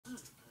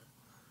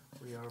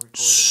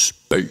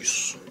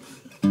Space.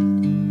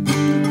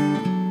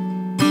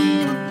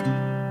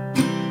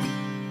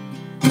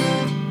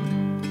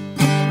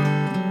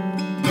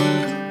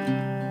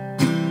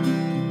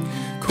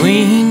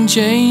 Queen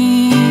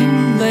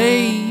Jane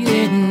lay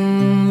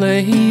in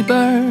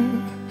labor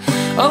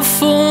a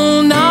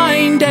full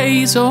 9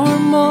 days or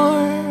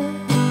more,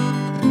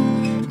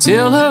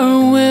 till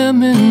her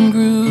women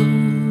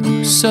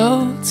grew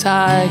so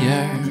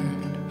tired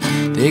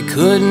they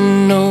could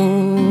no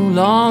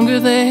longer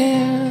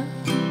there.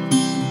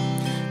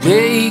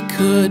 They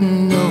could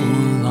no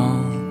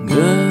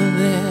longer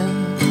there.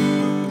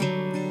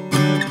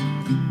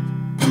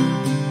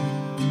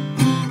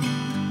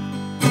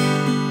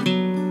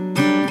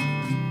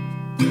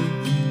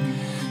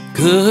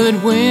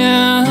 Good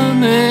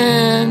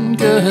women,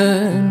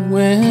 good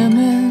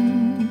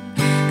women,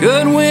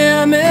 good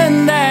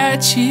women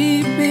that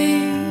ye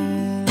be.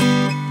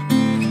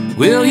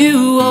 Will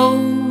you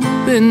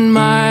open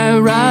my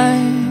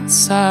right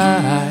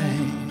side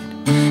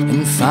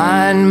and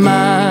find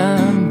my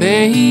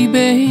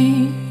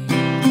baby,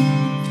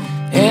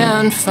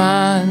 and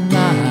find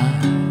my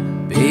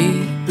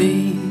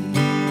baby?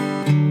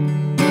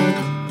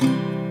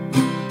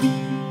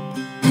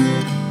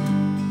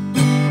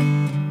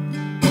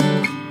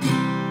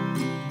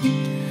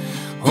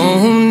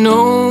 Oh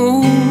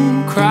no,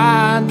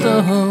 cried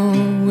the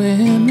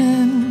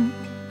women,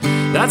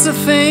 that's a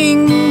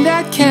thing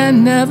that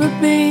can never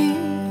be.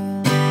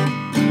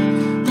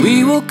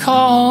 We will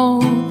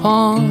call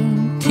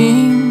upon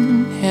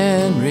King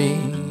Henry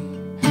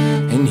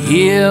and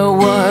hear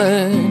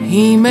what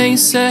he may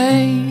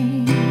say,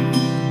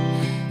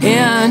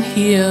 and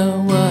hear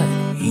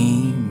what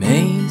he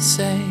may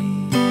say.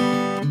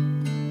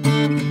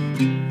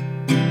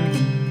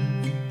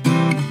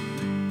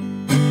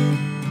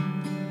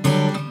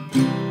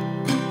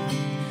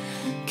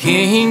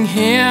 King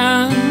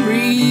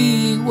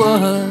Henry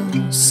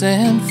was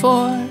sent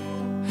for.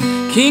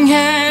 King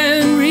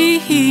Henry,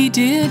 he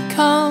did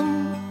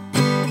come,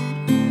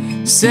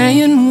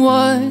 saying,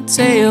 what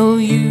ail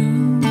you,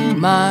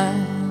 my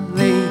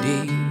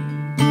lady?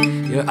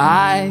 Your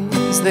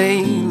eyes,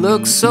 they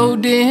look so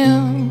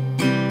dim.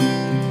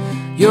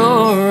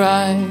 Your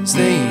eyes,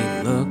 they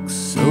look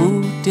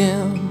so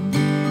dim.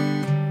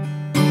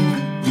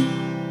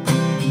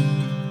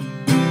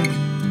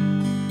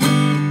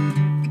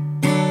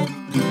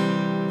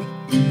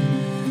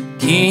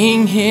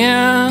 King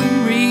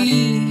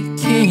Henry,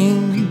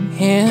 King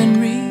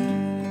Henry,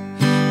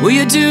 will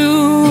you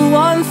do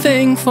one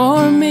thing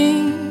for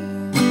me?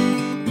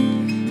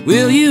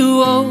 Will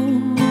you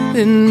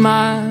open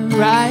my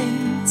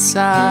right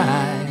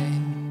side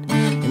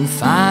and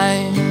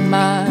find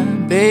my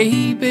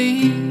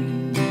baby,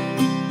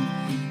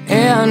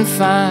 and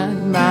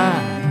find my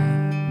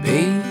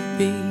baby?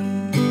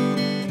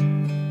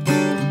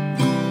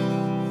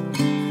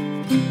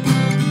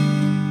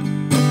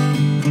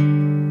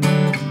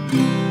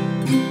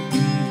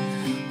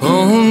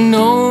 Oh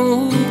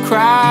no,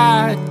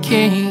 cried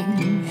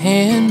King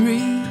Henry,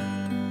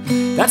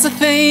 that's a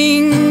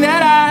thing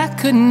that I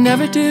could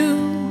never do.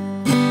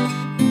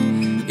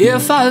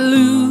 If I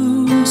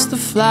lose the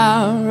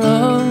flower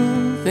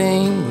of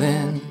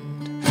England,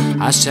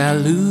 I shall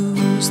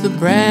lose the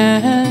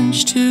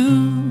branch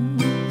too.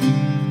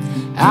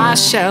 I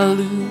shall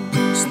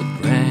lose the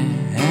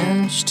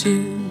branch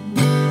too.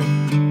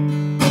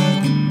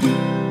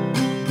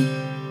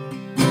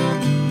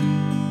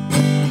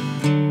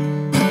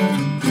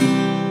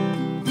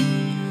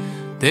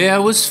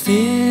 There was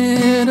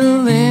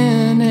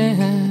fiddling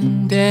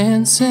and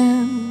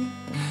dancing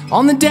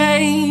on the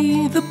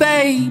day the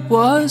babe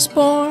was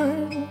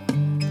born,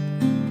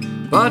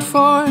 but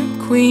for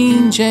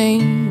Queen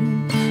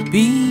Jane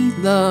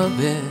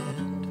beloved,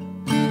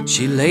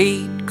 she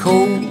laid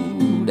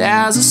cold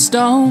as a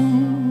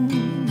stone.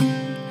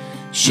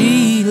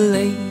 She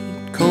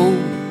laid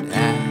cold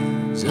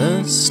as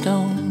a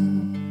stone.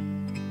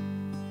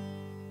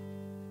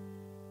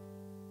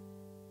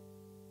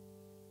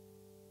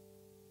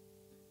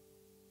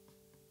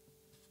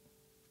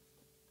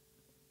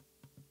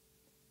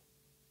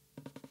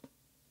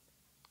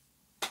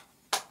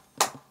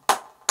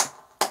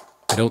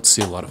 I don't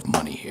see a lot of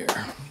money here.